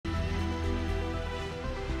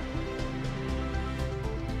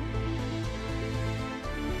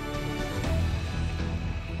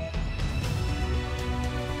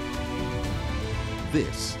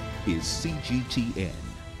This is CGTN,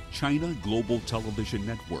 China Global Television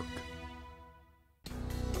Network.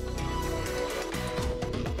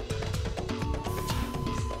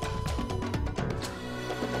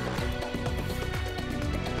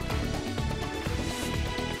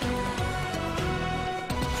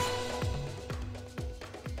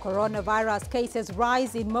 Coronavirus cases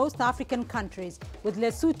rise in most African countries, with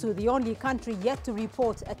Lesotho the only country yet to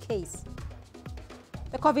report a case.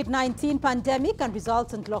 The COVID-19 pandemic and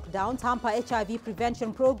resultant lockdowns hamper HIV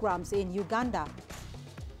prevention programs in Uganda.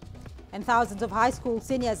 And thousands of high school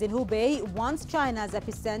seniors in Hubei, once China's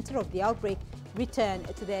epicenter of the outbreak, return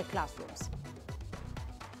to their classrooms.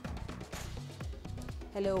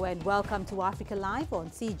 Hello and welcome to Africa Live on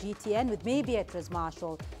CGTN with me, Beatrice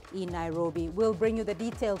Marshall, in Nairobi. We'll bring you the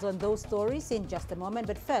details on those stories in just a moment,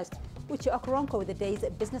 but first, Uche Okoronko with the day's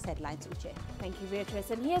business headlines. Uche. Thank you,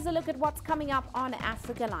 Beatrice. And here's a look at what's coming up on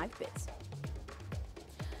Africa Live Bits.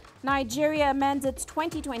 Nigeria amends its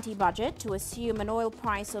 2020 budget to assume an oil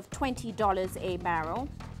price of $20 a barrel.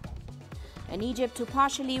 And Egypt to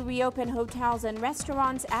partially reopen hotels and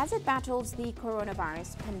restaurants as it battles the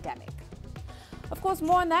coronavirus pandemic. Of course,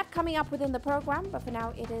 more on that coming up within the program, but for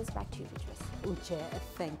now, it is back to you, Beatrice. Uche,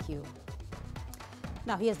 thank you.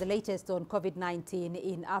 Now, here's the latest on COVID-19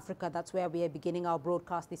 in Africa. That's where we are beginning our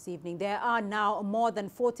broadcast this evening. There are now more than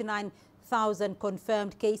 49,000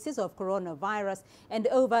 confirmed cases of coronavirus and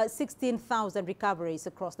over 16,000 recoveries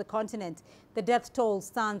across the continent. The death toll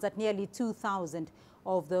stands at nearly 2,000.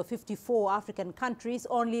 Of the 54 African countries,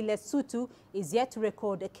 only Lesotho is yet to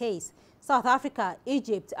record a case. South Africa,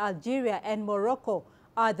 Egypt, Algeria and Morocco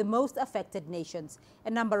are the most affected nations. A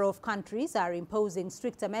number of countries are imposing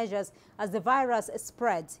stricter measures as the virus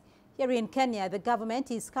spreads. Here in Kenya, the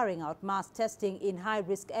government is carrying out mass testing in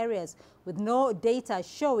high-risk areas with no data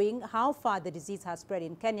showing how far the disease has spread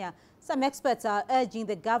in Kenya. Some experts are urging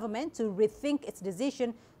the government to rethink its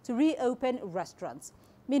decision to reopen restaurants.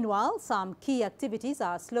 Meanwhile, some key activities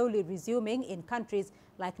are slowly resuming in countries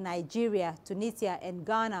like Nigeria, Tunisia and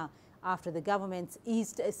Ghana after the government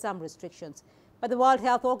eased some restrictions. But the World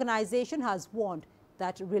Health Organization has warned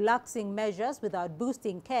that relaxing measures without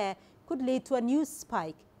boosting care could lead to a new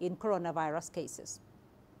spike in coronavirus cases.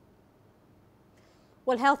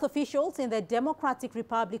 Well, health officials in the Democratic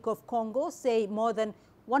Republic of Congo say more than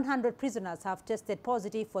 100 prisoners have tested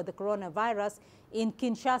positive for the coronavirus in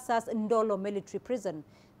Kinshasa's Ndolo military prison.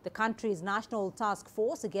 The country's National Task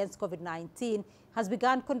Force against COVID-19 has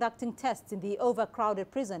begun conducting tests in the overcrowded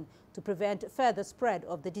prison to prevent further spread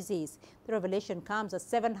of the disease. The revelation comes as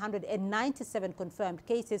 797 confirmed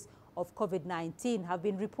cases of COVID-19 have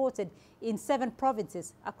been reported in 7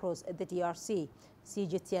 provinces across the DRC.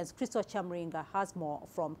 CGTN's Christo Chamringa has more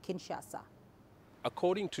from Kinshasa.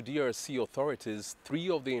 According to DRC authorities,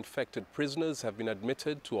 3 of the infected prisoners have been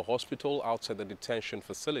admitted to a hospital outside the detention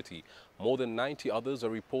facility. More than 90 others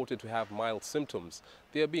are reported to have mild symptoms.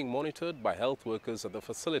 They are being monitored by health workers at the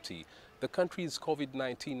facility. The country's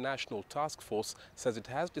COVID-19 National Task Force says it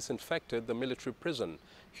has disinfected the military prison.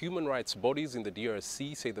 Human rights bodies in the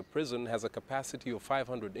DRC say the prison has a capacity of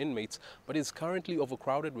 500 inmates, but is currently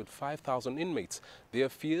overcrowded with 5,000 inmates. There are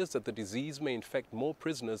fears that the disease may infect more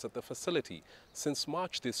prisoners at the facility. Since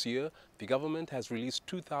March this year, the government has released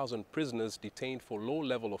 2,000 prisoners detained for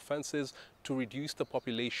low-level offenses to reduce the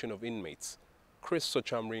population of inmates. Chris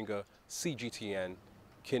Sochamringa, CGTN,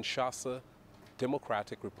 Kinshasa,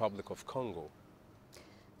 Democratic Republic of Congo.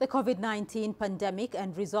 The COVID-19 pandemic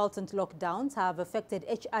and resultant lockdowns have affected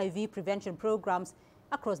HIV prevention programs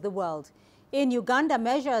across the world. In Uganda,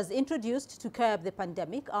 measures introduced to curb the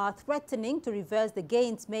pandemic are threatening to reverse the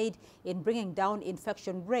gains made in bringing down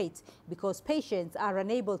infection rates because patients are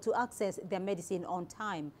unable to access their medicine on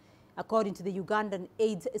time. According to the Ugandan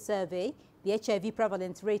AIDS survey, the HIV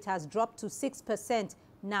prevalence rate has dropped to 6%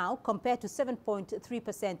 now compared to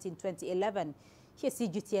 7.3% in 2011. Here's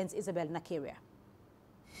CGTN's Isabel Nakiria.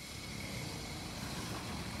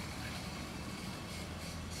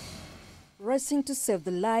 Racing to save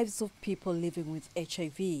the lives of people living with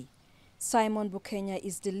HIV. Simon Bukenya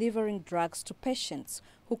is delivering drugs to patients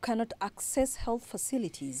who cannot access health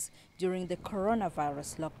facilities during the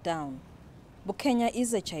coronavirus lockdown. Bukenya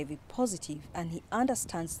is HIV positive and he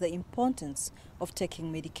understands the importance of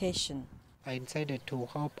taking medication. I decided to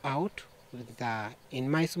help out with in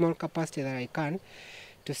my small capacity that I can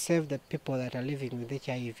to save the people that are living with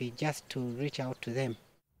HIV, just to reach out to them.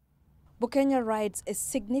 Bukenya rides a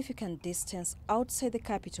significant distance outside the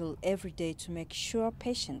capital every day to make sure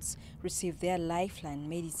patients receive their lifeline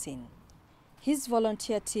medicine. His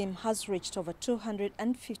volunteer team has reached over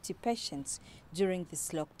 250 patients during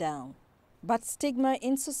this lockdown. But stigma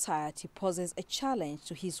in society poses a challenge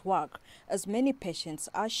to his work, as many patients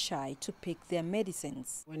are shy to pick their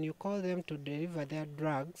medicines. When you call them to deliver their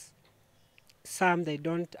drugs, some they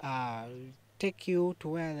don't take you to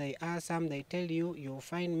where they are, some they tell you, you'll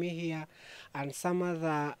find me here, and some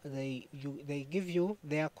other, they give you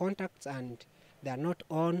their contacts and they're not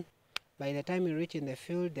on. By the time you reach in the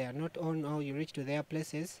field, they are not on, or you reach to their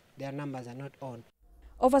places, their numbers are not on.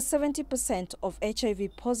 Over 70% of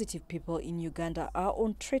HIV-positive people in Uganda are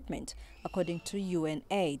on treatment, according to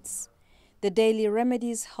UNAIDS. The daily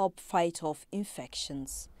remedies help fight off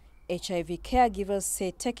infections. HIV caregivers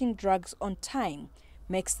say taking drugs on time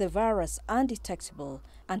makes the virus undetectable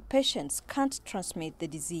and patients can't transmit the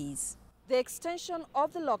disease. The extension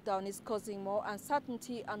of the lockdown is causing more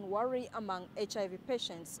uncertainty and worry among HIV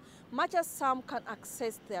patients. Much as some can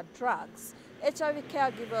access their drugs, HIV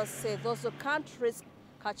caregivers say those who can't risk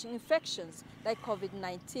catching infections like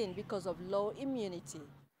COVID-19 because of low immunity.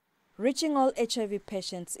 Reaching all HIV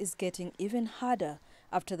patients is getting even harder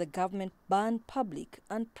after the government banned public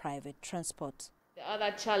and private transport. The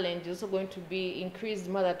other challenge is also going to be increased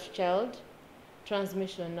mother-to-child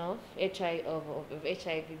transmission of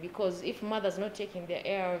HIV, because if mothers are not taking their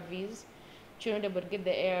ARVs, children are able to get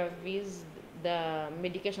the ARVs, the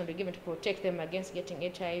medication will be given to protect them against getting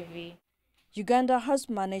HIV. Uganda has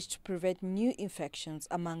managed to prevent new infections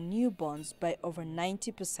among newborns by over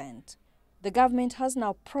 90%. The government has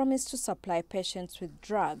now promised to supply patients with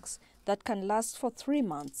drugs that can last for 3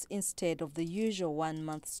 months instead of the usual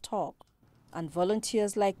 1-month stock. And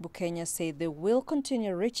volunteers like Bukenya say they will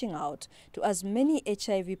continue reaching out to as many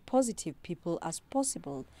HIV-positive people as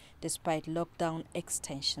possible despite lockdown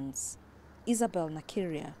extensions. Isabel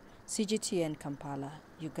Nakiria, CGTN Kampala,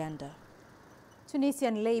 Uganda.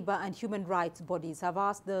 Tunisian labor and human rights bodies have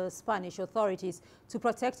asked the Spanish authorities to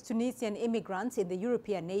protect Tunisian immigrants in the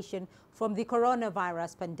European nation from the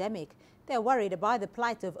coronavirus pandemic. They're worried about the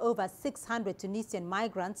plight of over 600 Tunisian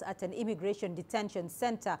migrants at an immigration detention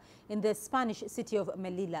center in the Spanish city of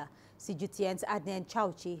Melilla. CGTN's Adnan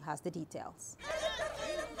Chauchi has the details.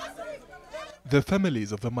 The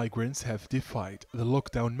families of the migrants have defied the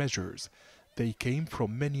lockdown measures. They came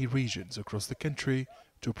from many regions across the country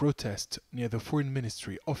to protest near the Foreign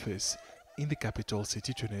Ministry office in the capital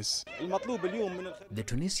city Tunis. The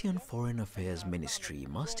Tunisian Foreign Affairs Ministry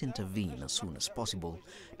must intervene as soon as possible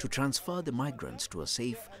to transfer the migrants to a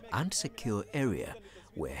safe and secure area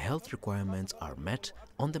where health requirements are met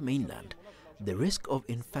on the mainland. The risk of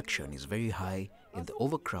infection is very high in the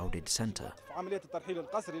overcrowded center.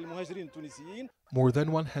 More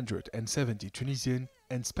than 170 Tunisian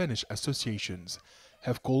and Spanish associations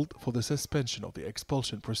have called for the suspension of the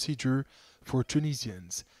expulsion procedure for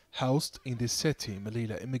Tunisians housed in the Seti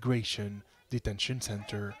Melilla Immigration Detention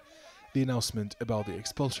Center. The announcement about the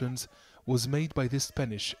expulsions was made by the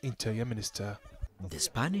Spanish Interior Minister. The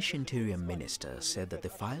Spanish Interior Minister said that the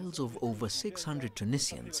files of over 600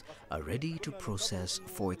 Tunisians are ready to process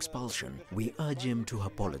for expulsion. We urge him to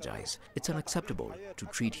apologize. It's unacceptable to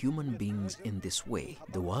treat human beings in this way.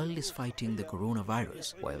 The world is fighting the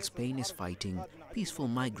coronavirus while Spain is fighting peaceful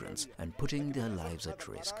migrants and putting their lives at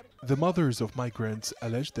risk. The mothers of migrants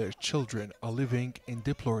allege their children are living in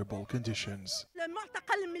deplorable conditions.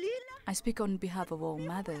 I speak on behalf of all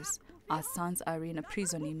mothers. Our sons are in a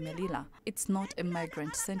prison in Melilla. It's not a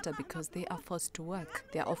migrant center because they are forced to work.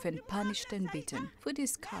 They are often punished and beaten. Food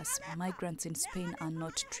is scarce. Migrants in Spain are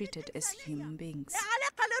not treated as human beings.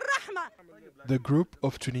 The group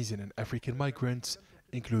of Tunisian and African migrants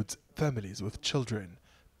includes families with children,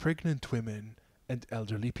 pregnant women, and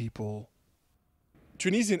elderly people.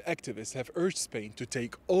 Tunisian activists have urged Spain to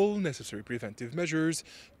take all necessary preventive measures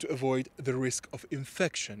to avoid the risk of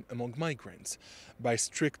infection among migrants by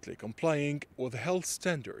strictly complying with health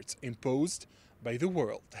standards imposed by the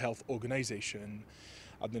World Health Organization.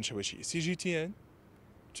 Adnan Chauchi, CGTN,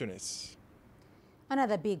 Tunis.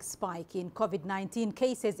 Another big spike in COVID-19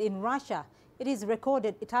 cases in Russia. It has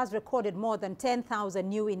recorded more than 10,000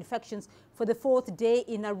 new infections for the 4th day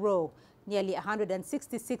in a row. Nearly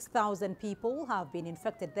 166,000 people have been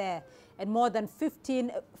infected there, and more than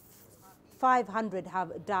 15,500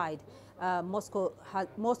 have died. Moscow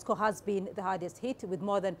has been the hardest hit, with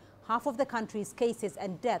more than half of the country's cases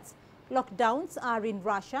and deaths. Lockdowns are in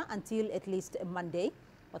Russia until at least Monday.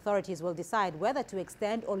 Authorities will decide whether to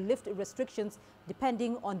extend or lift restrictions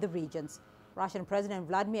depending on the regions. Russian President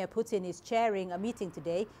Vladimir Putin is chairing a meeting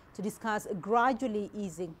today to discuss gradually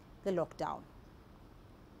easing the lockdown.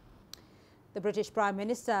 The British Prime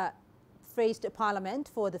Minister faced Parliament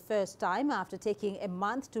for the first time after taking a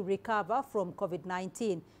month to recover from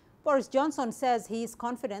COVID-19. Boris Johnson says he is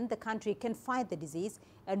confident the country can fight the disease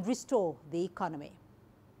and restore the economy.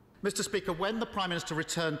 Mr. Speaker, when the Prime Minister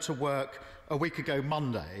returned to work a week ago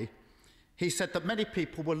Monday, he said that many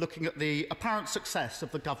people were looking at the apparent success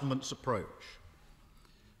of the government's approach.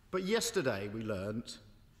 But yesterday we learned,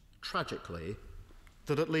 tragically,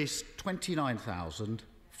 that at least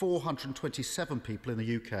 29,427 people in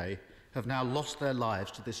the UK have now lost their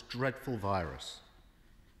lives to this dreadful virus.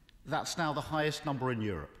 That's now the highest number in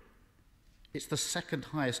Europe. It's the second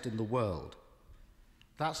highest in the world.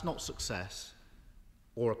 That's not success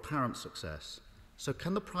or apparent success. So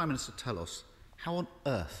can the Prime Minister tell us how on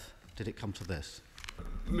earth did it come to this?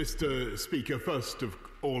 Mr. Speaker, first of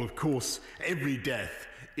all, of course, every death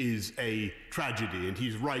is a tragedy, and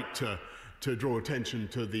he's right to draw attention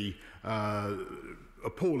to the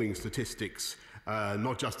appalling statistics,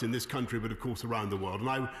 not just in this country, but of course around the world. And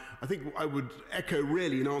I think I would echo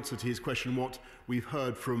really in answer to his question what we've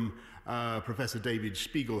heard from Professor David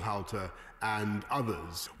Spiegelhalter and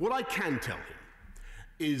others. What I can tell him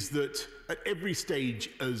is that at every stage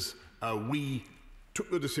as we took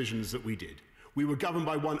the decisions that we did, we were governed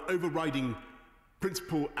by one overriding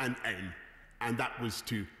principle and aim, and that was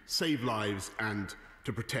to save lives and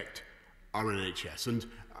to protect our NHS. And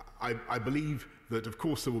I believe that, of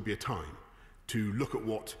course, there will be a time to look at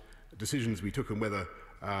what decisions we took and whether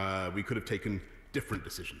we could have taken different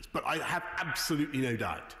decisions. But I have absolutely no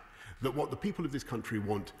doubt that what the people of this country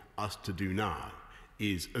want us to do now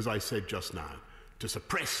is, as I said just now, to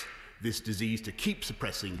suppress this disease, to keep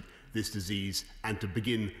suppressing this disease, and to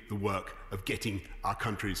begin the work of getting our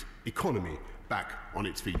country's economy back on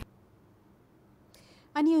its feet.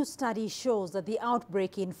 A new study shows that the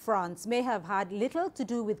outbreak in France may have had little to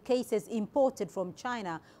do with cases imported from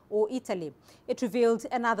China or Italy. It revealed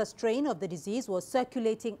another strain of the disease was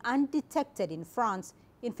circulating undetected in France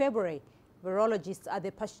in February. Virologists at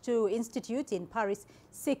the Pasteur Institute in Paris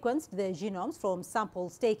sequenced the genomes from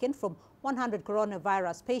samples taken from 100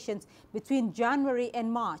 coronavirus patients between January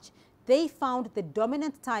and March. They found the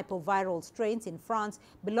dominant type of viral strains in France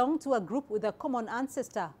belonged to a group with a common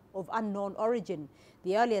ancestor of unknown origin.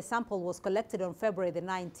 The earlier sample was collected on February the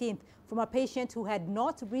 19th from a patient who had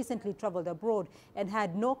not recently traveled abroad and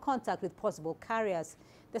had no contact with possible carriers.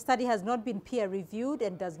 The study has not been peer-reviewed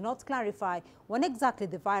and does not clarify when exactly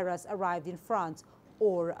the virus arrived in France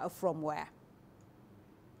or from where.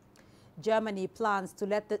 Germany plans to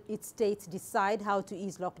let its states decide how to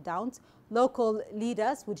ease lockdowns. Local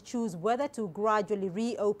leaders would choose whether to gradually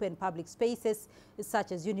reopen public spaces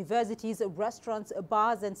such as universities, restaurants,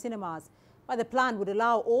 bars and cinemas. But the plan would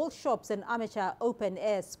allow all shops and amateur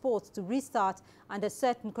open-air sports to restart under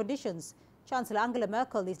certain conditions. Chancellor Angela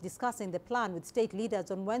Merkel is discussing the plan with state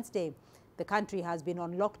leaders on Wednesday. The country has been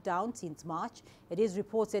on lockdown since March. It is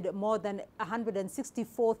reported more than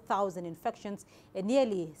 164,000 infections and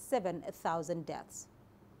nearly 7,000 deaths.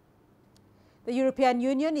 The European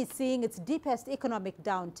Union is seeing its deepest economic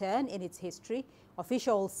downturn in its history.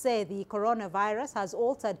 Officials say the coronavirus has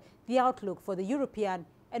altered the outlook for the European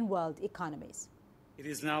and world economies. It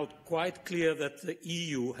is now quite clear that the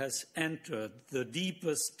EU has entered the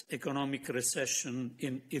deepest economic recession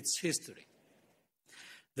in its history.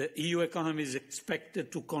 The EU economy is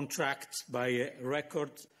expected to contract by a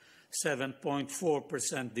record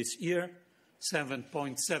 7.4% this year,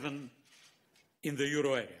 7.7% in the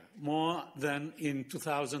euro area, more than in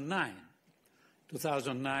 2009.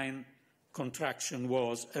 2009 contraction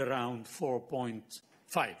was around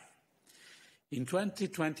 4.5%. In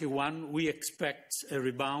 2021, we expect a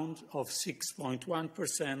rebound of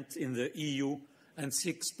 6.1% in the EU and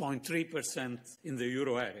 6.3% in the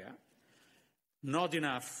euro area, not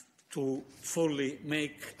enough to fully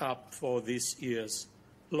make up for this year's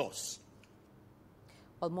loss.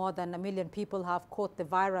 Well, more than 1 million people have caught the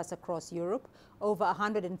virus across Europe. Over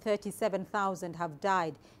 137,000 have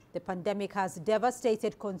died. The pandemic has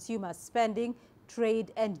devastated consumer spending,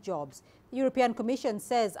 trade and jobs. The European Commission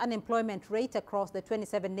says unemployment rate across the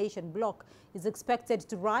 27-nation bloc is expected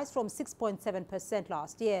to rise from 6.7%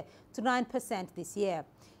 last year to 9% this year.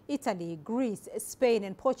 Italy, Greece, Spain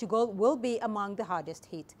and Portugal will be among the hardest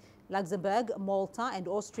hit. Luxembourg, Malta and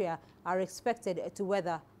Austria are expected to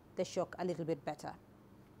weather the shock a little bit better.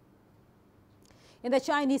 In the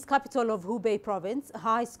Chinese capital of Hubei province,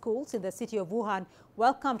 high schools in the city of Wuhan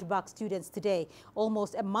welcomed back students today,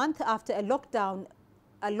 almost a month after a long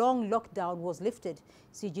lockdown was lifted.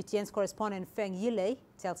 CGTN's correspondent Feng Yilei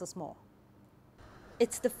tells us more.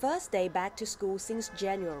 It's the first day back to school since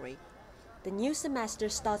January. The new semester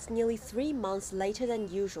starts nearly 3 months later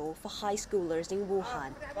than usual for high schoolers in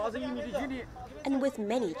Wuhan, and with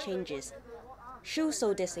many changes. Shoe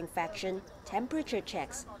sole disinfection, temperature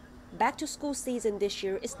checks, Back-to-school season this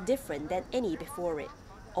year is different than any before it,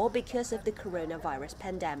 all because of the coronavirus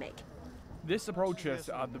pandemic. This approaches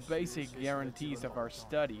the basic guarantees of our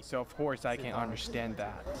study, so of course I can understand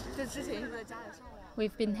that.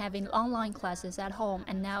 We've been having online classes at home,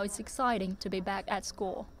 and now it's exciting to be back at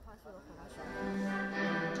school.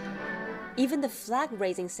 Even the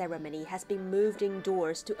flag-raising ceremony has been moved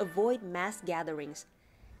indoors to avoid mass gatherings.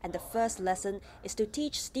 And the first lesson is to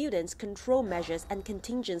teach students control measures and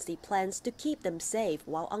contingency plans to keep them safe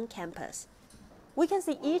while on campus. We can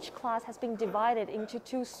see each class has been divided into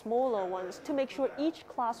two smaller ones to make sure each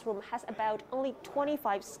classroom has about only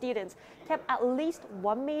 25 students, kept at least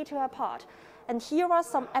 1 meter apart. And here are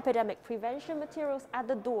some epidemic prevention materials at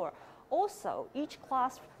the door. Also, each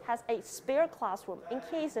class has a spare classroom in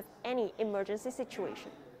case of any emergency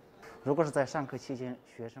situation.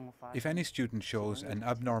 If any student shows an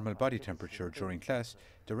abnormal body temperature during class,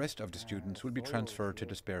 the rest of the students will be transferred to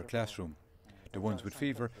the spare classroom. The ones with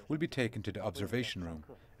fever will be taken to the observation room,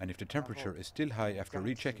 and if the temperature is still high after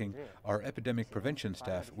rechecking, our epidemic prevention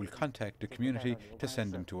staff will contact the community to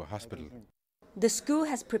send them to a hospital. The school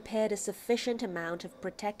has prepared a sufficient amount of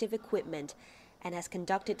protective equipment and has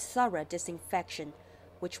conducted thorough disinfection,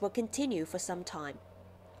 which will continue for some time.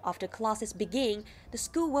 After classes begin, the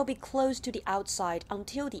school will be closed to the outside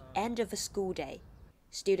until the end of the school day.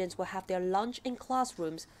 Students will have their lunch in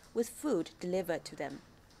classrooms with food delivered to them.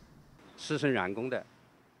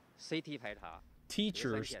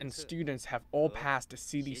 Teachers and students have all passed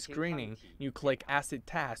CT screening, nucleic acid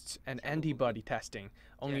tests, and antibody testing.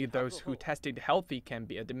 Only those who tested healthy can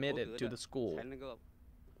be admitted to the school.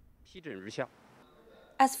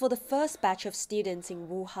 As for the first batch of students in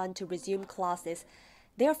Wuhan to resume classes,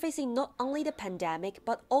 they are facing not only the pandemic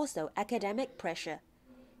but also academic pressure.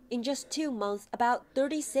 In just 2 months, about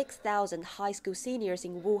 36,000 high school seniors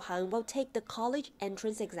in Wuhan will take the college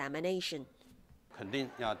entrance examination.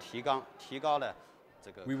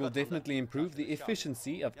 We will definitely improve the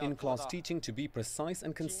efficiency of in-class teaching to be precise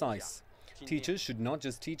and concise. Teachers should not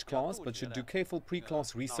just teach class but should do careful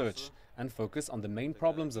pre-class research and focus on the main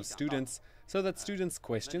problems of students so that students'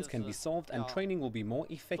 questions can be solved and training will be more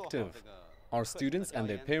effective. Our students and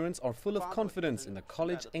their parents are full of confidence in the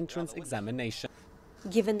college entrance examination.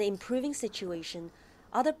 Given the improving situation,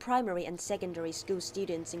 other primary and secondary school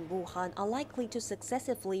students in Wuhan are likely to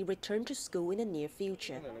successively return to school in the near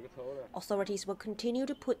future. Authorities will continue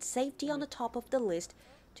to put safety on the top of the list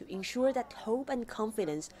to ensure that hope and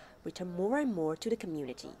confidence return more and more to the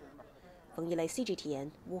community. Feng Yilei,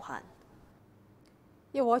 CGTN, Wuhan.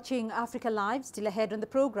 You're watching Africa Live, still ahead on the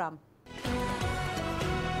program.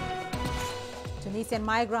 Tunisian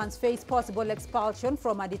migrants face possible expulsion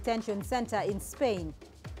from a detention center in Spain.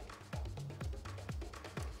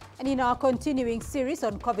 And in our continuing series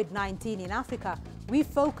on COVID-19 in Africa, we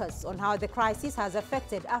focus on how the crisis has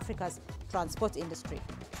affected Africa's transport industry.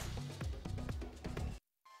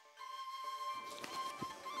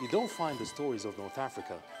 You don't find the stories of North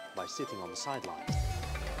Africa by sitting on the sidelines.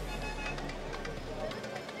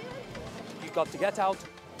 You've got to get out,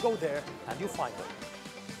 go there, and you'll find them.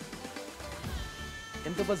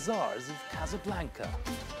 In the bazaars of Casablanca,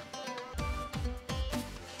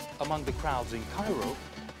 among the crowds in Cairo,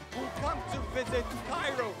 who come to visit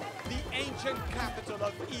Cairo, the ancient capital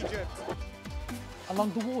of Egypt.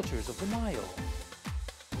 Along the waters of the Nile,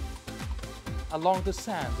 along the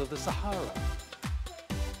sands of the Sahara.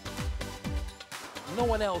 No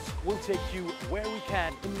one else will take you where we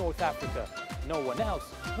can in North Africa. No one else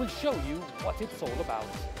will show you what it's all about.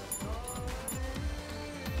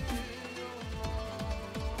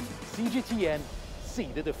 CGTN, see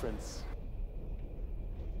the difference.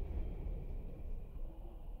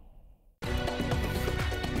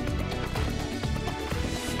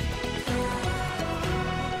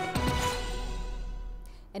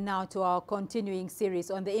 And now to our continuing series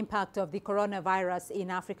on the impact of the coronavirus in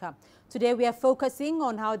Africa. Today we are focusing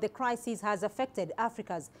on how the crisis has affected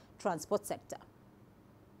Africa's transport sector.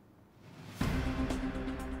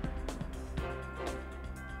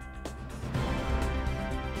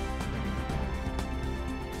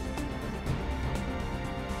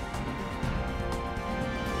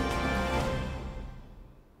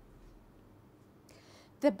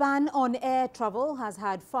 The ban on air travel has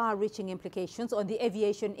had far-reaching implications on the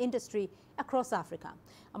aviation industry across Africa.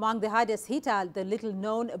 Among the hardest hit are the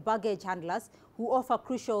little-known baggage handlers who offer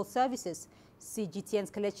crucial services.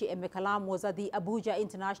 CGTN's Kelechi Emekalam was at the Abuja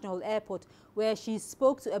International Airport, where she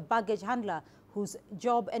spoke to a baggage handler whose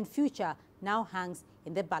job and future now hangs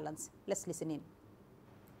in the balance. Let's listen in.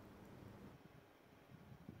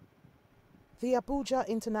 The Abuja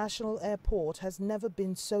International Airport has never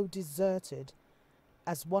been so deserted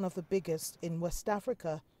As one of the biggest in West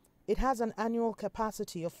Africa, it has an annual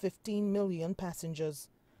capacity of 15 million passengers.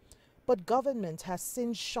 But government has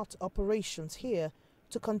since shut operations here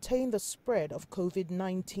to contain the spread of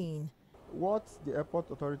COVID-19. What the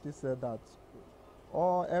airport authority said that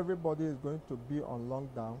everybody is going to be on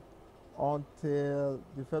lockdown until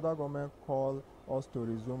the federal government call us to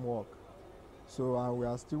resume work. So we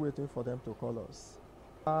are still waiting for them to call us.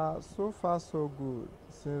 So far so good.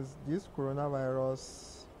 Since this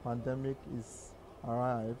coronavirus pandemic is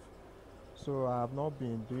arrived, so I have not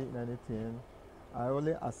been doing anything. I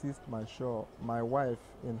only assist my wife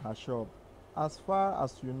in her shop. As far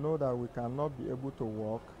as you know that we cannot be able to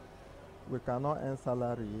work, we cannot earn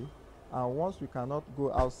salary, and once we cannot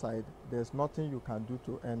go outside, there's nothing you can do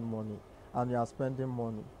to earn money, and you are spending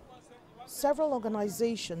money. Several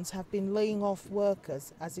organizations have been laying off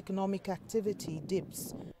workers as economic activity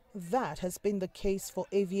dips. That has been the case for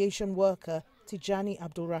aviation worker Tijani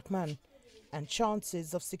Abdulrahman, and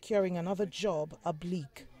chances of securing another job are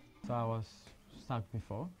bleak. So I was stuck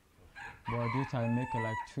before, but due to I make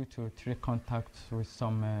like 2 to 3 contacts with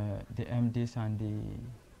some the MDs and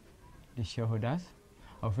the shareholders,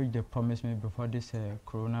 of which they promised me before this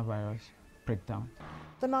coronavirus breakdown.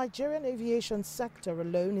 The Nigerian aviation sector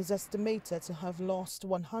alone is estimated to have lost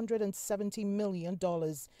 $170 million.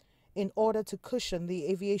 In order to cushion the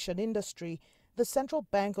aviation industry, the Central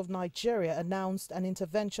Bank of Nigeria announced an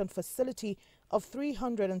intervention facility of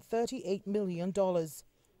 $338 million.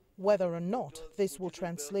 Whether or not this will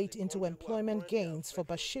translate into employment gains for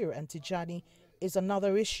Bashir and Tijani is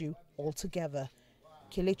another issue altogether.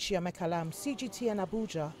 Kelechi Amekalam, CGTN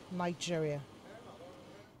Abuja, Nigeria.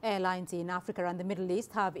 Airlines in Africa and the Middle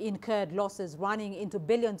East have incurred losses running into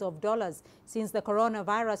billions of dollars since the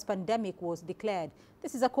coronavirus pandemic was declared.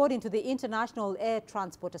 This is according to the International Air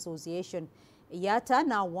Transport Association. IATA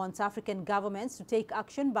now wants African governments to take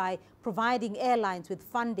action by providing airlines with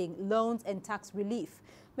funding, loans and tax relief.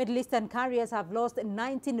 Middle Eastern carriers have lost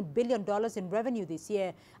 $19 billion in revenue this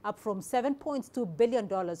year, up from $7.2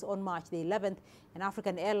 billion on March the 11th. And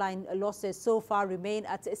African airline losses so far remain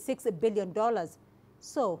at $6 billion.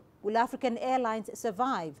 So, will African airlines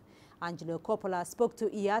survive? Angelo Coppola spoke to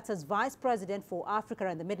IATA's Vice President for Africa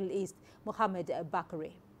and the Middle East, Mohamed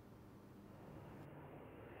Bakari.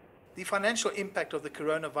 The financial impact of the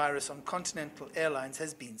coronavirus on continental airlines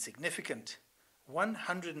has been significant.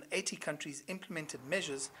 180 countries implemented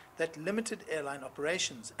measures that limited airline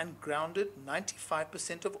operations and grounded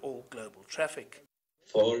 95% of all global traffic.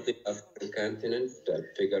 For the African continent,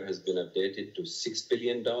 that figure has been updated to $6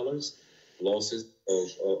 billion losses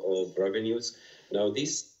of revenues. Now,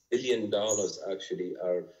 these $1 billion actually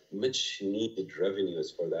are much needed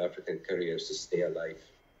revenues for the African carriers to stay alive.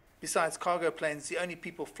 Besides cargo planes, the only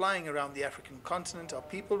people flying around the African continent are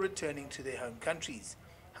people returning to their home countries.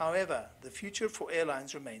 However, the future for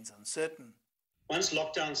airlines remains uncertain. Once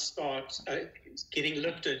lockdowns start getting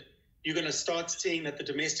lifted, you're going to start seeing that the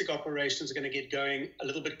domestic operations are going to get going a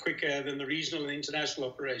little bit quicker than the regional and international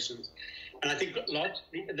operations. And I think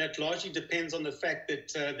that largely depends on the fact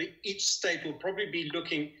that each state will probably be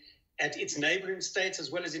looking at its neighboring states as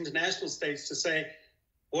well as international states to say,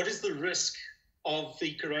 what is the risk of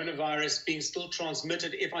the coronavirus being still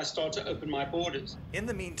transmitted if I start to open my borders? In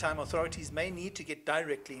the meantime, authorities may need to get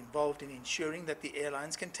directly involved in ensuring that the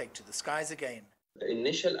airlines can take to the skies again. The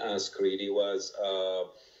initial ask really was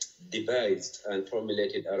devised and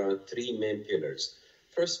formulated around 3 main pillars.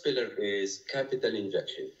 First pillar is capital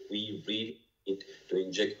injection. We really need to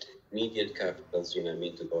inject immediate capitals,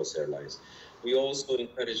 to those airlines. We also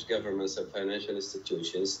encourage governments and financial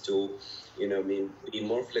institutions to, be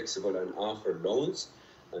more flexible and offer loans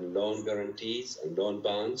and loan guarantees and loan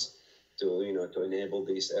bonds to enable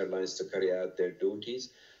these airlines to carry out their duties.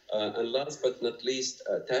 And last but not least,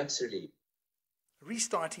 tax relief.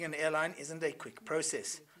 Restarting an airline isn't a quick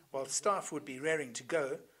process. While staff would be raring to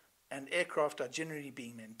go and aircraft are generally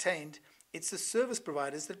being maintained, it's the service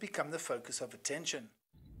providers that become the focus of attention.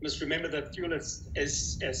 You must remember that fuel has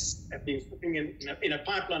been sitting in a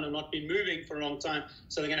pipeline and not been moving for a long time,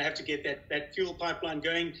 so they're going to have to get that fuel pipeline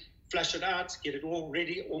going, flush it out, get it all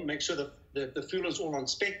ready, or make sure that the fuel is all on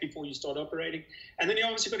spec before you start operating. And then you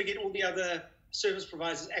obviously got to get all the other service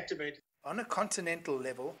providers activated. On a continental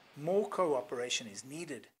level, more cooperation is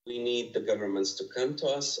needed. We need the governments to come to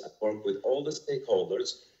us and work with all the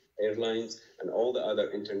stakeholders, airlines, and all the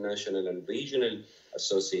other international and regional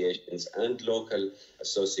associations and local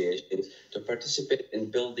associations to participate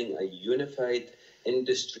in building a unified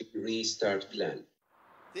industry restart plan.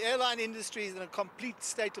 The airline industry is in a complete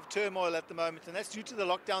state of turmoil at the moment, and that's due to the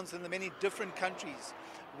lockdowns in the many different countries.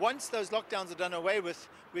 once those lockdowns are done away with,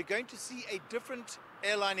 we're going to see a different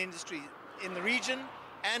airline industry in the region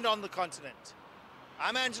and on the continent.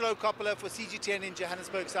 I'm Angelo Coppola for CGTN in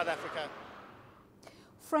Johannesburg, South Africa.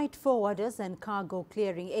 Freight forwarders and cargo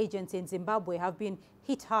clearing agents in Zimbabwe have been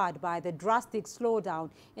hit hard by the drastic slowdown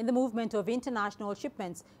in the movement of international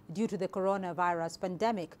shipments due to the coronavirus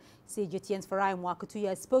pandemic. CGTN's Farai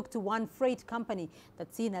Mwakutuya spoke to one freight company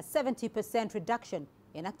that's seen a 70% reduction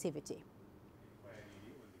in activity.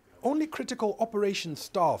 Only critical operations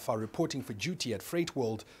staff are reporting for duty at Freight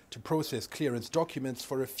World to process clearance documents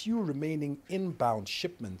for a few remaining inbound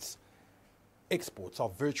shipments. Exports are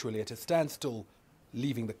virtually at a standstill,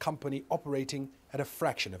 leaving the company operating at a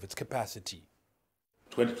fraction of its capacity.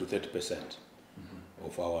 20 to 30%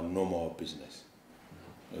 of our normal business.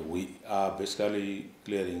 We are basically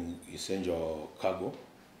clearing essential cargo,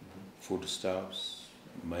 foodstuffs,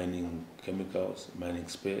 mining chemicals, mining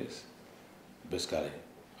space, basically.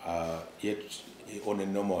 Yet on a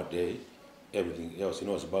normal day, everything else,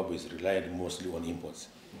 Zimbabwe is reliant mostly on imports.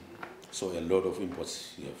 So a lot of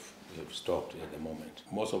imports have stopped at the moment.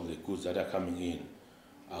 Most of the goods that are coming in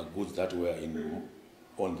are goods that were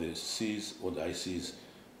on the seas, on the high seas,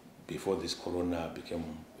 before this corona became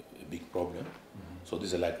a big problem. So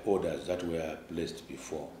these are like orders that were placed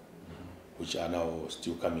before, which are now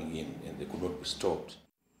still coming in and they could not be stopped.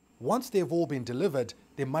 Once they've all been delivered,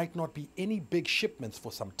 there might not be any big shipments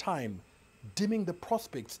for some time, dimming the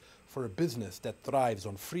prospects for a business that thrives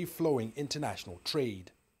on free-flowing international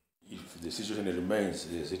trade. If the situation remains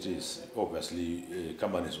as it is, obviously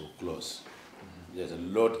companies will close. There's a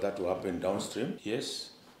lot that will happen downstream.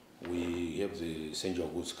 Yes, we have the essential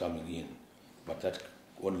goods coming in, but that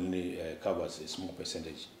only covers a small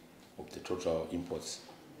percentage of the total imports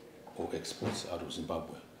or exports out of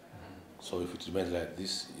Zimbabwe. So if it remains like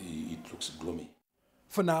this, it looks gloomy.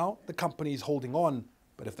 For now, the company is holding on,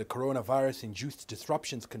 but if the coronavirus-induced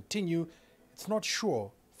disruptions continue, it's not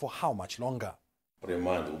sure for how much longer. For a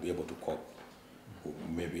month, we'll be able to cope.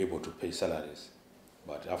 We may be able to pay salaries,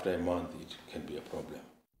 but after a month, it can be a problem.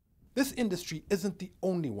 This industry isn't the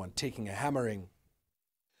only one taking a hammering.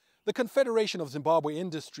 The Confederation of Zimbabwe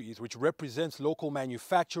Industries, which represents local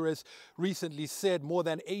manufacturers, recently said more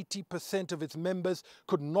than 80% of its members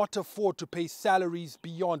could not afford to pay salaries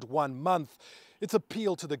beyond 1 month. Its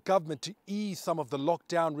appeal to the government to ease some of the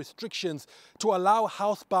lockdown restrictions to allow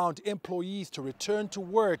housebound employees to return to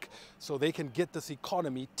work so they can get this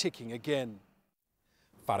economy ticking again.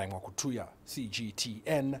 Farai Mwakutuya,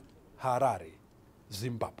 CGTN, Harare,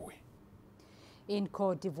 Zimbabwe. In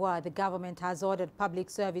Côte d'Ivoire, the government has ordered public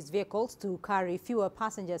service vehicles to carry fewer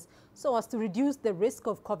passengers so as to reduce the risk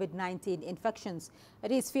of COVID-19 infections.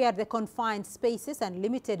 It is feared the confined spaces and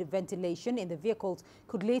limited ventilation in the vehicles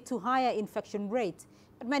could lead to higher infection rates.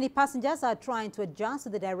 But many passengers are trying to adjust to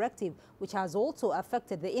the directive, which has also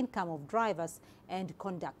affected the income of drivers and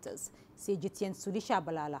conductors. CGTN's Sulisha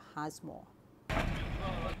Balala has more.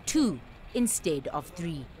 2 instead of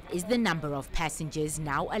 3 is the number of passengers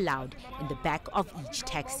now allowed in the back of each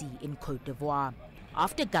taxi in Côte d'Ivoire,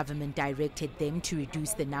 after government directed them to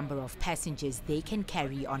reduce the number of passengers they can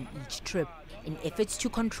carry on each trip in efforts to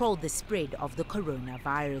control the spread of the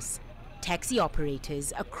coronavirus. Taxi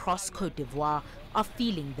operators across Côte d'Ivoire are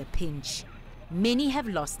feeling the pinch. Many have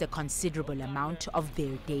lost a considerable amount of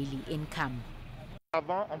their daily income.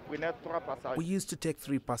 We used to take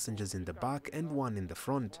 3 passengers in the back and 1 in the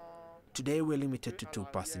front. Today we're limited to 2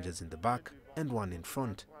 passengers in the back and 1 in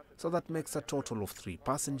front. So that makes a total of 3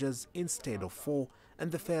 passengers instead of 4,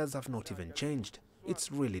 and the fares have not even changed.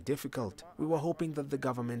 It's really difficult. We were hoping that the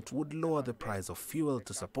government would lower the price of fuel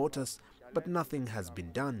to support us, but nothing has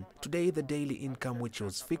been done. Today the daily income, which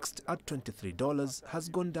was fixed at $23, has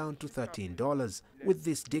gone down to $13. With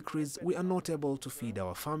this decrease, we are not able to feed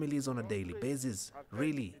our families on a daily basis.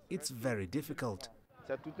 Really, it's very difficult.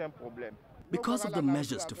 Because of the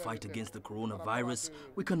measures to fight against the coronavirus,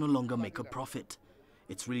 we can no longer make a profit.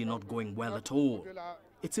 It's really not going well at all.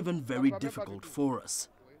 It's even very difficult for us.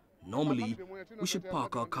 Normally, we should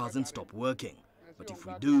park our cars and stop working. But if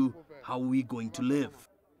we do, how are we going to live?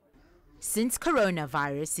 Since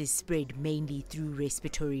coronavirus is spread mainly through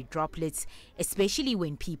respiratory droplets, especially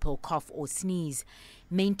when people cough or sneeze,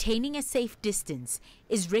 maintaining a safe distance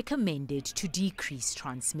is recommended to decrease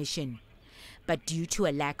transmission. But due to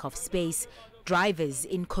a lack of space, drivers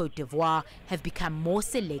in Côte d'Ivoire have become more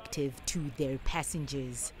selective to their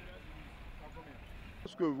passengers.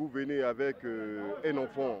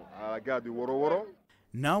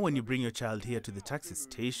 Now when you bring your child here to the taxi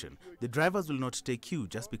station, the drivers will not take you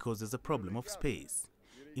just because there's a problem of space.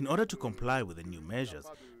 In order to comply with the new measures,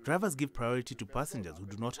 Drivers give priority to passengers who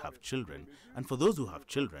do not have children, and for those who have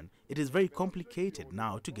children, it is very complicated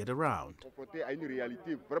now to get around.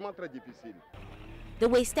 The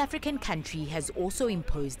West African country has also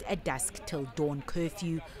imposed a dusk till dawn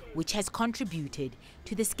curfew, which has contributed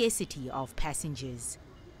to the scarcity of passengers.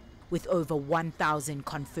 With over 1,000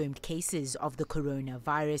 confirmed cases of the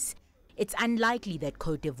coronavirus, it's unlikely that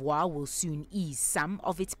Côte d'Ivoire will soon ease some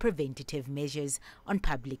of its preventative measures on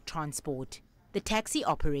public transport. The taxi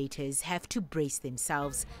operators have to brace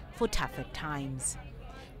themselves for tougher times.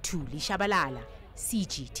 Thuli Shabalala,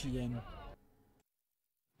 CGTN.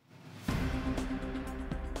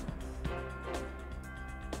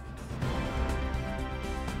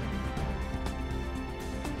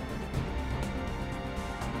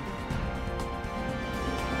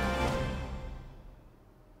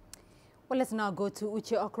 Well, let's now go to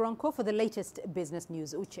Uche Okronko for the latest business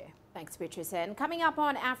news. Uche. Thanks, Beatrice. And coming up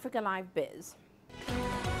on Africa Live Biz.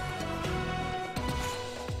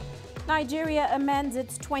 Nigeria amends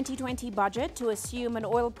its 2020 budget to assume an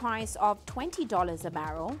oil price of $20 a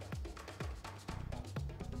barrel.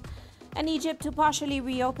 And Egypt to partially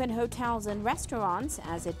reopen hotels and restaurants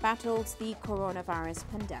as it battles the coronavirus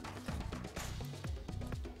pandemic.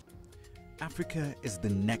 Africa is the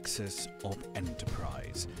nexus of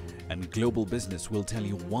enterprise, and global business will tell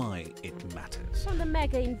you why it matters. From the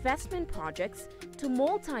mega investment projects to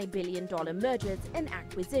multi-billion-dollar mergers and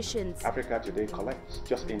acquisitions. Africa today collects,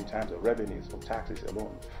 just in terms of revenues from taxes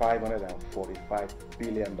alone, $545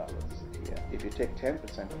 billion a year. If you take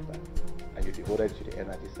 10% of that and you devote it to the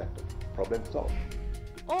energy sector, problem solved.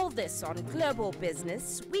 All this on Global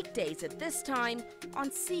Business, weekdays at this time on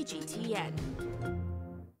CGTN.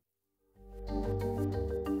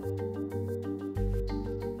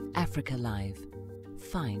 Africa Live.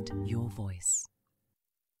 Find your voice.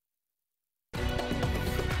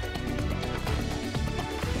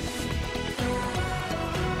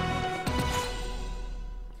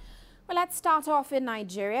 Well, let's start off in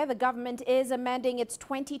Nigeria. The government is amending its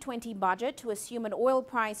 2020 budget to assume an oil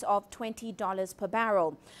price of $20 per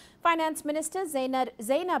barrel. Finance Minister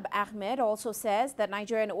Zainab Ahmed also says that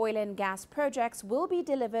Nigerian oil and gas projects will be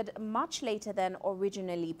delivered much later than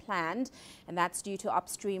originally planned, and that's due to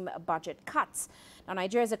upstream budget cuts. Now,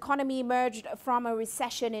 Nigeria's economy emerged from a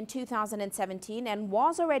recession in 2017 and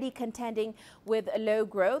was already contending with a low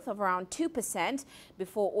growth of around 2%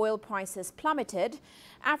 before oil prices plummeted.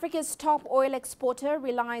 Africa's top oil exporter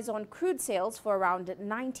relies on crude sales for around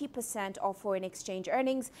 90% of foreign exchange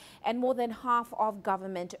earnings and more than half of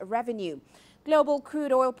government revenue. Global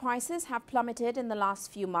crude oil prices have plummeted in the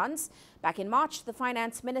last few months. Back in March, the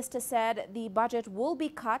finance minister said the budget will be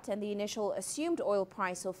cut and the initial assumed oil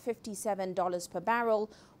price of $57 per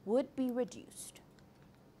barrel would be reduced.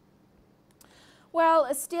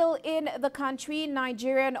 Well, still in the country,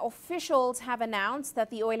 Nigerian officials have announced that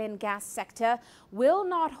the oil and gas sector will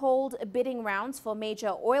not hold bidding rounds for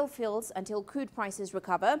major oil fields until crude prices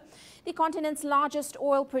recover. The continent's largest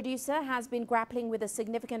oil producer has been grappling with a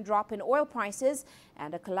significant drop in oil prices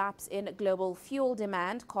and a collapse in global fuel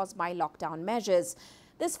demand caused by lockdown measures.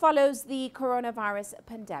 This follows the coronavirus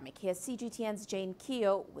pandemic. Here's CGTN's Jane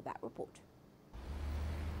Keogh with that report.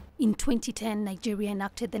 In 2010, Nigeria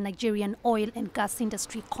enacted the Nigerian Oil and Gas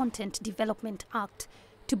Industry Content Development Act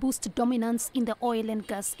to boost dominance in the oil and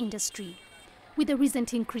gas industry. With the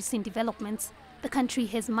recent increase in developments, the country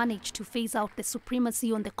has managed to phase out the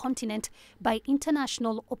supremacy on the continent by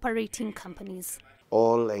international operating companies.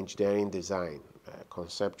 All engineering design,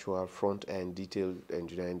 conceptual, front-end, detailed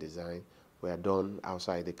engineering design were done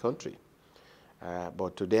outside the country.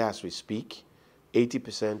 But today as we speak,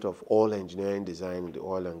 80% of all engineering design in the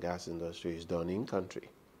oil and gas industry is done in country,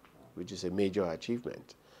 which is a major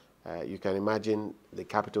achievement. You can imagine the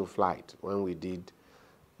capital flight when we did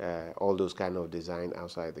all those kind of design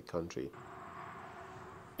outside the country.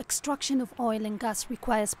 Extraction of oil and gas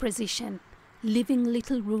requires precision, leaving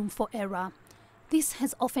little room for error. This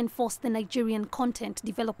has often forced the Nigerian Content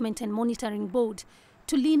Development and Monitoring Board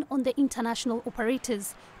to lean on the international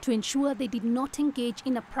operators to ensure they did not engage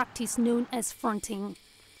in a practice known as fronting.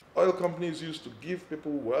 Oil companies used to give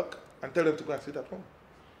people work and tell them to go and sit at home.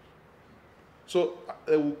 So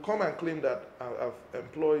they will come and claim that I've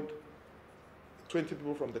employed 20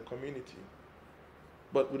 people from the community,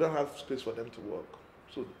 but we don't have space for them to work.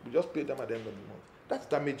 So we just pay them at the end of the month. That's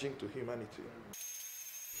damaging to humanity.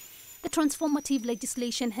 The transformative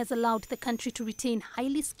legislation has allowed the country to retain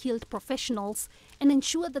highly skilled professionals and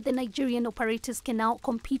ensure that the Nigerian operators can now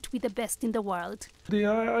compete with the best in the world. The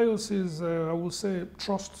IOCs, I will say,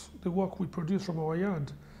 trust the work we produce from our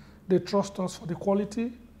yard. They trust us for the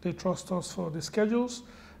quality, they trust us for the schedules,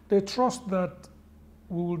 they trust that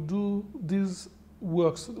we will do these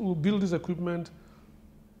works, we'll build this equipment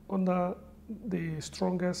under the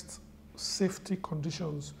strongest safety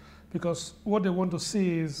conditions, because what they want to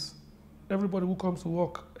see is everybody who comes to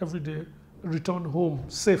work every day return home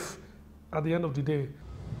safe at the end of the day.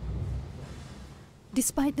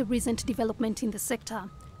 Despite the recent development in the sector,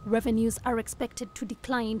 revenues are expected to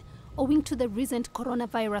decline owing to the recent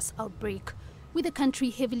coronavirus outbreak. With the country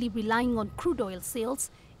heavily relying on crude oil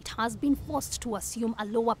sales, it has been forced to assume a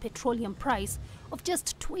lower petroleum price of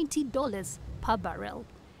just $20 per barrel.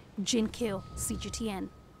 Jane Keo, CGTN.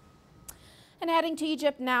 And heading to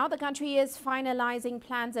Egypt now, the country is finalizing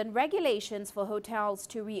plans and regulations for hotels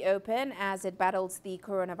to reopen as it battles the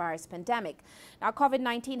coronavirus pandemic. Now,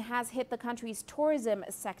 COVID-19 has hit the country's tourism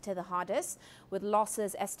sector the hardest, with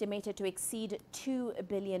losses estimated to exceed $2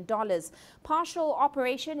 billion. Partial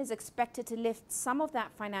operation is expected to lift some of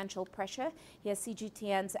that financial pressure. Here's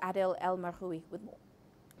CGTN's Adel El Marhoui with more.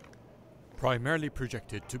 Primarily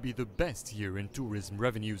projected to be the best year in tourism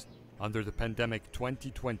revenues, under the pandemic,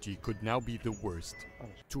 2020 could now be the worst.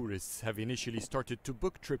 Tourists have initially started to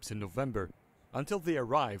book trips in November. Until they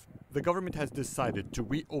arrive, the government has decided to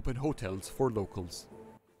reopen hotels for locals.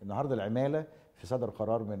 The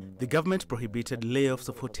government prohibited layoffs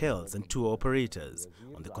of hotels and tour operators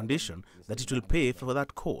on the condition that it will pay for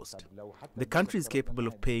that cost. The country is capable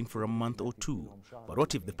of paying for a month or two, but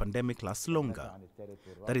what if the pandemic lasts longer?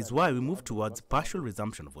 That is why we move towards partial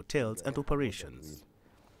resumption of hotels and operations.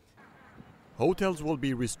 Hotels will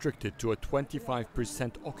be restricted to a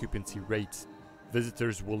 25% occupancy rate.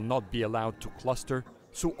 Visitors will not be allowed to cluster,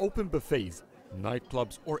 so open buffets,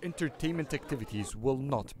 nightclubs or entertainment activities will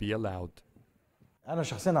not be allowed.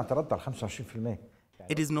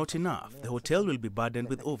 It is not enough. The hotel will be burdened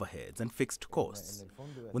with overheads and fixed costs.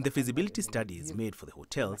 When the feasibility study is made for the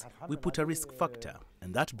hotels, we put a risk factor,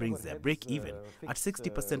 and that brings their break-even at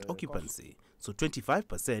 60% occupancy, so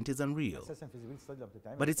 25% is unreal.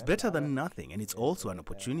 But it's better than nothing, and it's also an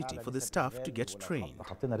opportunity for the staff to get trained.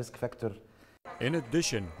 In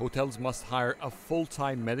addition, hotels must hire a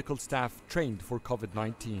full-time medical staff trained for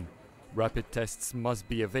COVID-19. Rapid tests must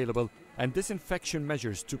be available, and disinfection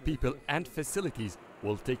measures to people and facilities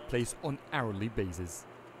will take place on hourly basis.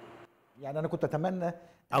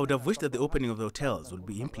 I would have wished that the opening of the hotels would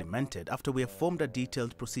be implemented after we have formed a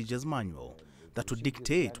detailed procedures manual that would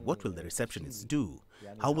dictate what will the receptionists do,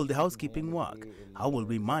 how will the housekeeping work, how will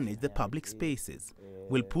we manage the public spaces,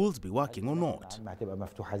 will pools be working or not.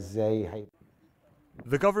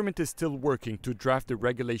 The government is still working to draft the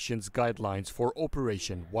regulations guidelines for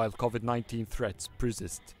operation while COVID-19 threats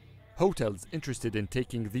persist. Hotels interested in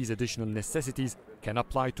taking these additional necessities can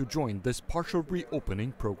apply to join this partial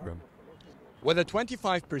reopening program. With a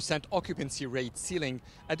 25% occupancy rate ceiling,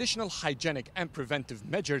 additional hygienic and preventive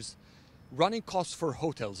measures, running costs for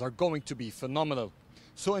hotels are going to be phenomenal.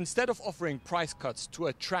 So instead of offering price cuts to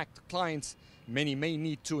attract clients, many may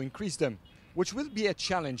need to increase them, which will be a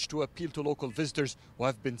challenge to appeal to local visitors who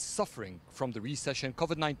have been suffering from the recession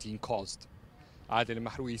COVID-19 caused. Adel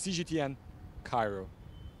Mahroui, CGTN, Cairo.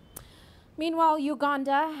 Meanwhile,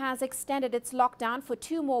 Uganda has extended its lockdown for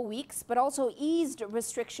 2 more weeks, but also eased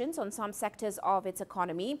restrictions on some sectors of its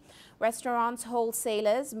economy. Restaurants,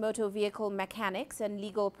 wholesalers, motor vehicle mechanics and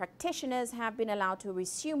legal practitioners have been allowed to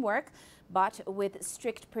resume work, but with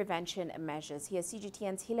strict prevention measures. Here's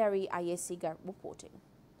CGTN's Hilary Ayesiga reporting.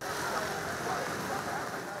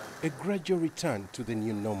 A gradual return to the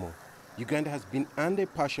new normal. Uganda has been under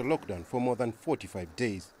partial lockdown for more than 45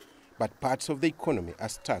 days. But parts of the economy are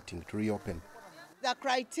starting to reopen. The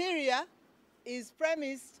criteria is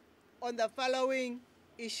premised on the following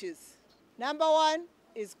issues. Number one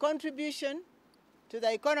is contribution to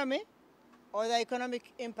the economy or the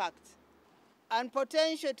economic impact, and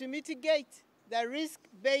potential to mitigate the risk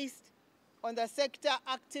based on the sector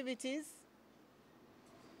activities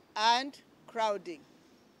and crowding.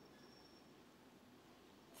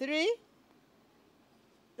 3,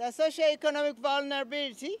 the socio-economic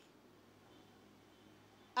vulnerability.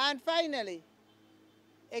 And finally,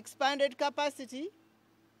 expanded capacity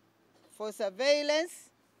for surveillance,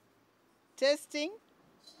 testing,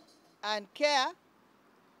 and care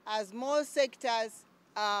as more sectors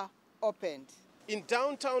are opened. In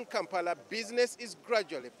downtown Kampala, business is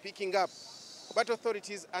gradually picking up, but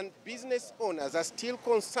authorities and business owners are still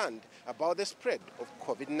concerned about the spread of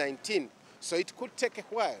COVID-19, so it could take a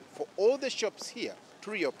while for all the shops here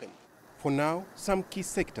to reopen. For now, some key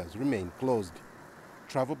sectors remain closed.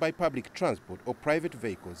 Travel by public transport or private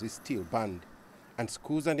vehicles is still banned, and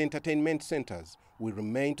schools and entertainment centers will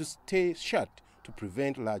remain to stay shut to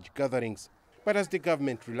prevent large gatherings. But as the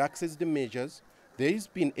government relaxes the measures, there has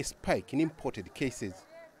been a spike in imported cases,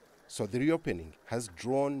 so the reopening has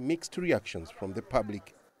drawn mixed reactions from the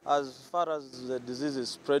public. As far as the disease is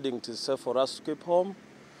spreading, it is safe for us to keep home.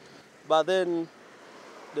 But then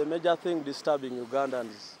the major thing disturbing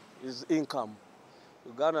Ugandans is income.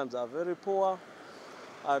 Ugandans are very poor,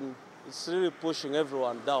 and it's really pushing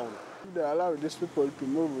everyone down. They allow these people to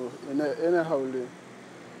move anyhow.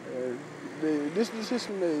 This disease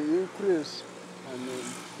may increase, and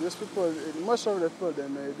these people, most of the people, they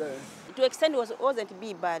may die. To extent it wasn't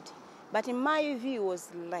be bad, but in my view, it was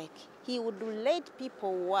like he would let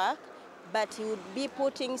people work, but he would be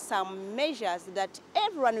putting some measures that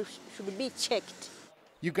everyone should be checked.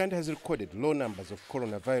 Uganda has recorded low numbers of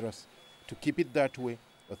coronavirus. To keep it that way,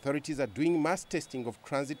 authorities are doing mass testing of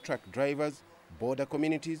transit truck drivers, border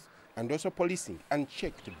communities, and also policing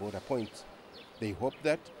unchecked border points. They hope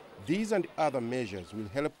that these and other measures will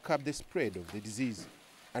help curb the spread of the disease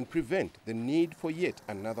and prevent the need for yet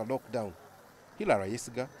another lockdown. Hilara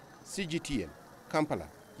Yesiga, CGTN, Kampala,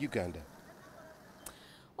 Uganda.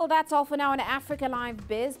 Well, that's all for now on Africa Live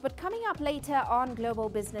Biz, but coming up later on Global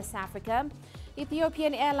Business Africa,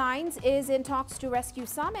 Ethiopian Airlines is in talks to rescue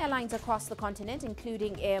some airlines across the continent,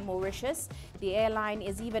 including Air Mauritius. The airline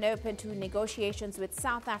is even open to negotiations with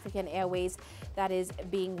South African Airways that is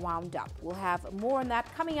being wound up. We'll have more on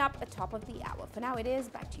that coming up at top of the hour. For now, it is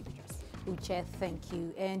back to you, Beatrice. Uche, thank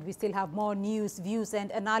you. And we still have more news, views and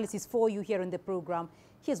analysis for you here on the program.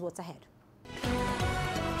 Here's what's ahead.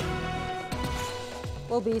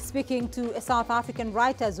 We'll be speaking to a South African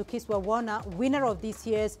writer, Zukiswa Wana, winner of this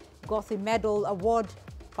year's Goethe Medal Award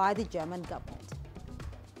by the German government.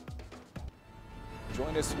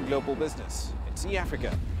 Join us in Global Business and see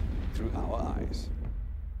Africa through our eyes.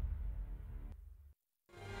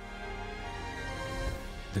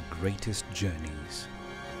 The greatest journeys,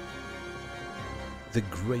 the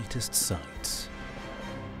greatest sights,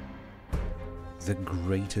 the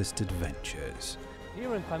greatest adventures.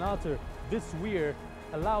 Here in Panata, this weir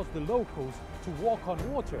allows the locals to walk on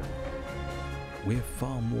water. We're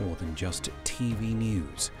far more than just TV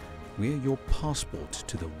news. We're your passport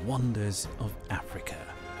to the wonders of Africa.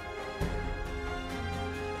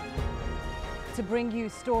 To bring you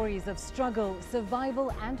stories of struggle,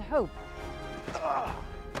 survival and hope.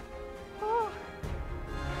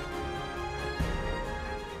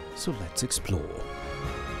 So let's explore.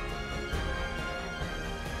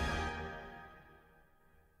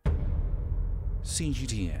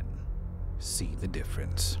 CGTN. See the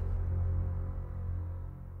difference.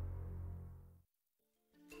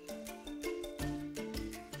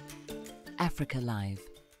 Africa Live.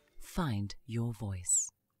 Find your voice.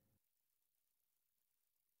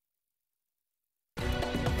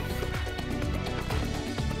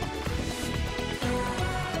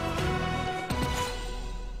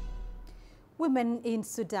 Women in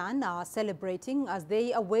Sudan are celebrating as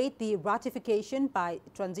they await the ratification by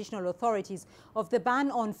transitional authorities of the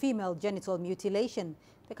ban on female genital mutilation.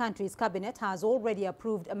 The country's cabinet has already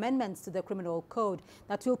approved amendments to the criminal code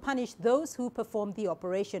that will punish those who perform the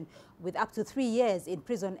operation with up to 3 years in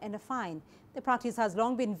prison and a fine. The practice has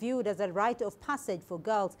long been viewed as a rite of passage for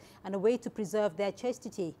girls and a way to preserve their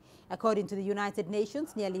chastity. According to the United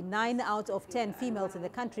Nations, nearly 9 out of 10 females in the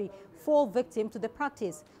country fall victim to the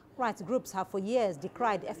practice. Rights groups have for years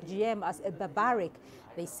decried FGM as barbaric.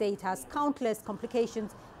 They say it has countless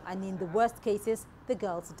complications and in the worst cases, the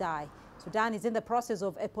girls die. Sudan is in the process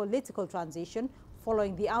of a political transition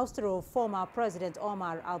following the ouster of former President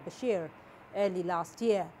Omar al-Bashir early last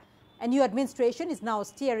year. A new administration is now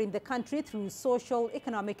steering the country through social,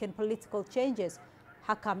 economic and political changes.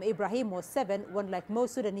 Hakam Ibrahim was 7 when, like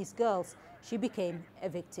most Sudanese girls, she became a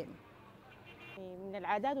victim.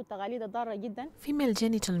 Female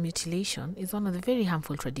genital mutilation is one of the very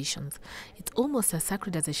harmful traditions. It's almost as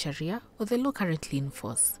sacred as the Sharia or the law currently in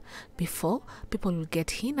force. Before, people would get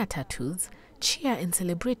henna tattoos, cheer and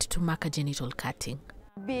celebrate to mark a genital cutting.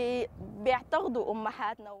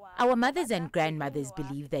 Our mothers and grandmothers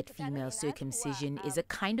believe that female circumcision is a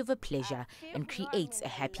kind of a pleasure and creates a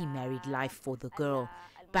happy married life for the girl.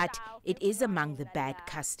 But it is among the bad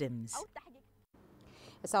customs.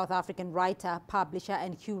 A South African writer, publisher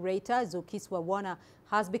and curator, Zukiswa Wana,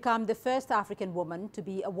 has become the first African woman to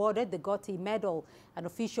be awarded the Goethe Medal, an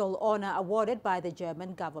official honor awarded by the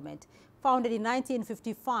German government. Founded in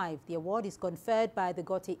 1955, the award is conferred by the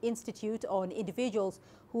Goethe Institute on individuals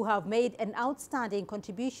who have made an outstanding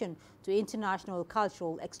contribution to international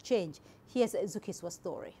cultural exchange. Here's Zukiswa's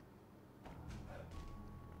story.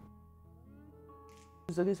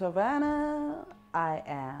 Zukiswa Wana, I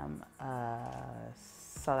am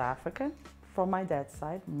South African from my dad's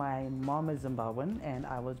side. My mom is Zimbabwean and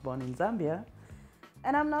I was born in Zambia.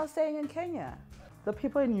 And I'm now staying in Kenya. The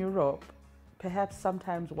people in Europe perhaps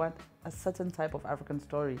sometimes want a certain type of African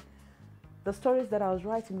story. The stories that I was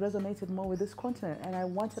writing resonated more with this continent, and I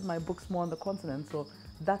wanted my books more on the continent, so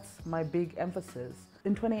that's my big emphasis.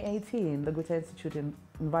 In 2018, the Goethe Institute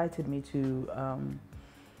invited me to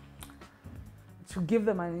give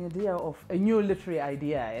them an idea of a new literary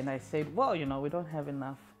idea, and I said, well, you know, we don't have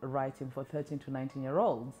enough writing for 13 to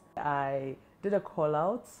 19-year-olds. I did a call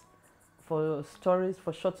out for stories,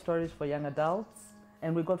 for short stories for young adults,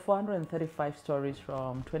 and we got 435 stories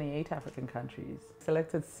from 28 African countries.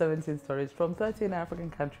 Selected 17 stories from 13 African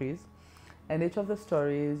countries, and each of the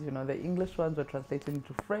stories, you know, the English ones were translated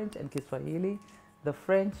into French and Kiswahili, the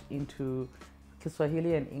French into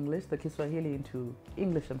Kiswahili and English, the Kiswahili into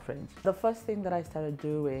English and French. The first thing that I started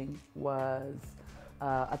doing was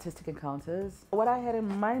artistic encounters. What I had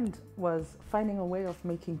in mind was finding a way of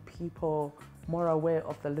making people more aware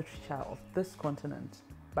of the literature of this continent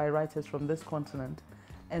by writers from this continent.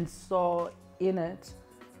 And so in it,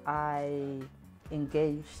 I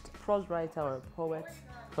engaged a prose writer or a poet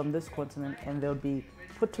from this continent, and they'll be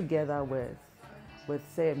put together with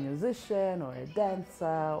say a musician or a dancer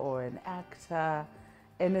or an actor.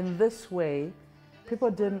 And in this way, people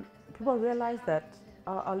realized that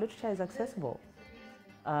our literature is accessible.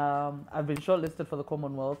 I've been shortlisted for the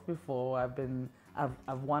Commonwealth before.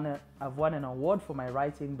 I've won an award for my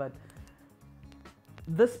writing, but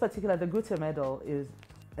this particular, the Goethe Medal, is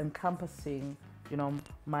encompassing, you know,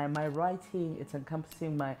 my writing. It's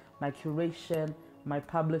encompassing my curation, my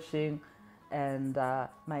publishing, and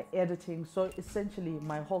my editing. So essentially,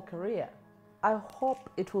 my whole career. I hope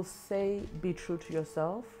it will say, be true to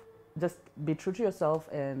yourself. Just be true to yourself,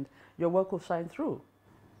 and your work will shine through,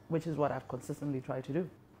 which is what I've consistently tried to do.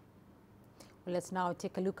 Well, let's now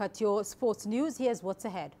take a look at your sports news. Here's what's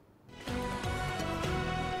ahead.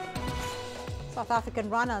 South African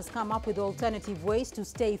runners come up with alternative ways to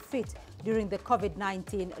stay fit during the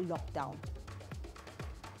COVID-19 lockdown.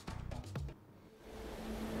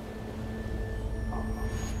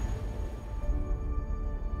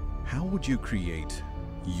 How would you create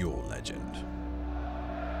your legend?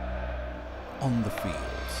 On the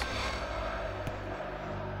fields,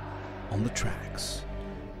 on the tracks,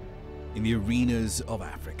 in the arenas of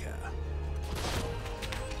Africa.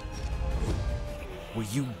 Were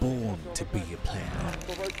you born to be a player?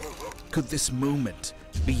 Could this moment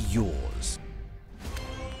be yours?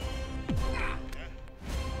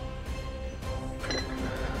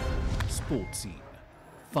 Sports Scene.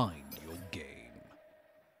 Find your game.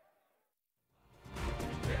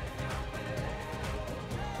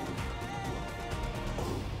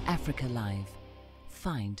 Africa Live.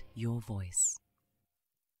 Find your voice.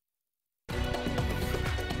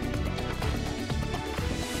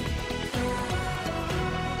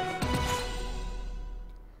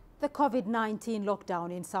 The COVID-19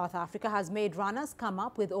 lockdown in South Africa has made runners come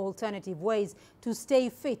up with alternative ways to stay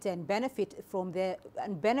fit and benefit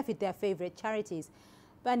their favorite charities.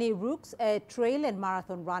 Benny Rooks, a trail and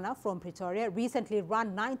marathon runner from Pretoria, recently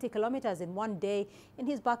ran 90 kilometers in one day in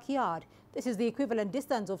his backyard. This is the equivalent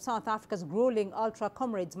distance of South Africa's grueling Ultra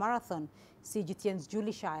Comrades Marathon. CGTN's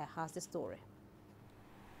Julie Shire has the story.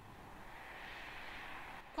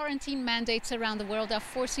 Quarantine mandates around the world are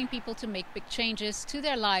forcing people to make big changes to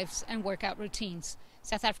their lives and workout routines.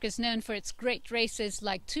 South Africa is known for its great races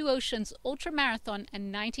like Two Oceans Ultra Marathon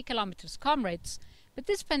and 90 kilometers Comrades. But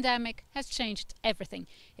this pandemic has changed everything.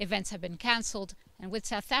 Events have been cancelled, and with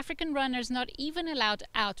South African runners not even allowed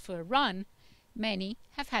out for a run, many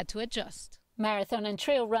have had to adjust. Marathon and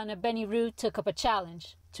trail runner Benny Roo took up a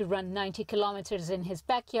challenge to run 90 kilometers in his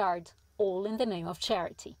backyard, all in the name of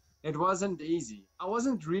charity. It wasn't easy. I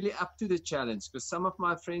wasn't really up to the challenge because some of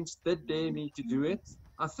my friends did dare me to do it.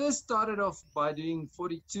 I first started off by doing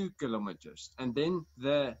 42 kilometers, and then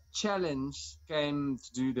the challenge came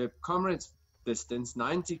to do the Comrades distance,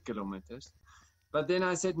 90 kilometers. But then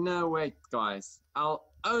I said, no, wait, guys, I'll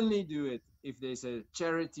only do it if there's a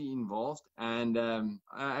charity involved. And I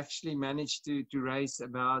actually managed to raise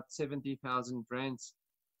about 70,000 rands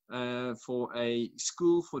for a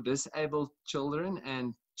school for disabled children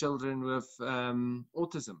and children with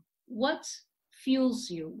autism. What fuels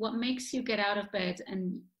you? What makes you get out of bed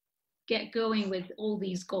and get going with all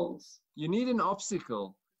these goals? You need an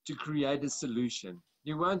obstacle to create a solution.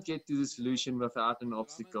 You won't get to the solution without an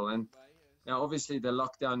obstacle. And obviously the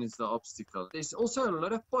lockdown is the obstacle. There's also a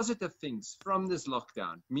lot of positive things from this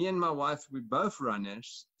lockdown. Me and my wife, we're both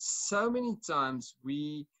runners. So many times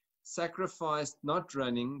we sacrificed not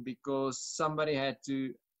running because somebody had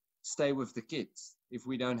to stay with the kids if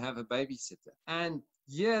we don't have a babysitter. And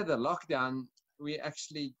yeah, the lockdown we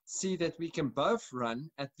actually see that we can both run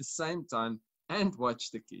at the same time and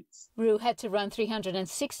watch the kids. Rue had to run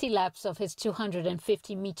 360 laps of his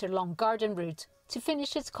 250-meter-long garden route to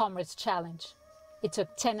finish his Comrades Challenge. It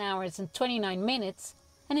took 10 hours and 29 minutes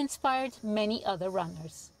and inspired many other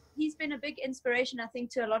runners. He's been a big inspiration, I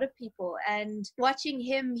think, to a lot of people. And watching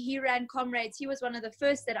him, he ran Comrades. He was one of the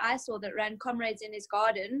first that I saw that ran Comrades in his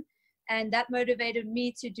garden. And that motivated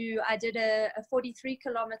me to I did a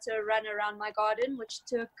 43-kilometer run around my garden, which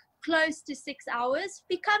took close to 6 hours.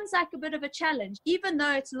 Becomes like a bit of a challenge. Even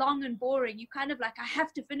though it's long and boring, you kind of like, I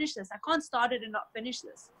have to finish this. I can't start it and not finish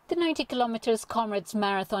this. The 90 kilometers Comrades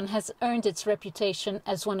Marathon has earned its reputation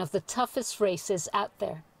as one of the toughest races out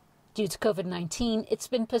there. Due to COVID-19, it's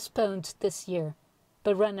been postponed this year.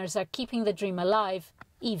 But runners are keeping the dream alive,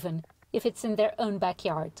 even if it's in their own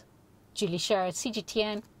backyard. Julie Scherer,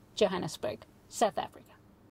 CGTN, Johannesburg, South Africa.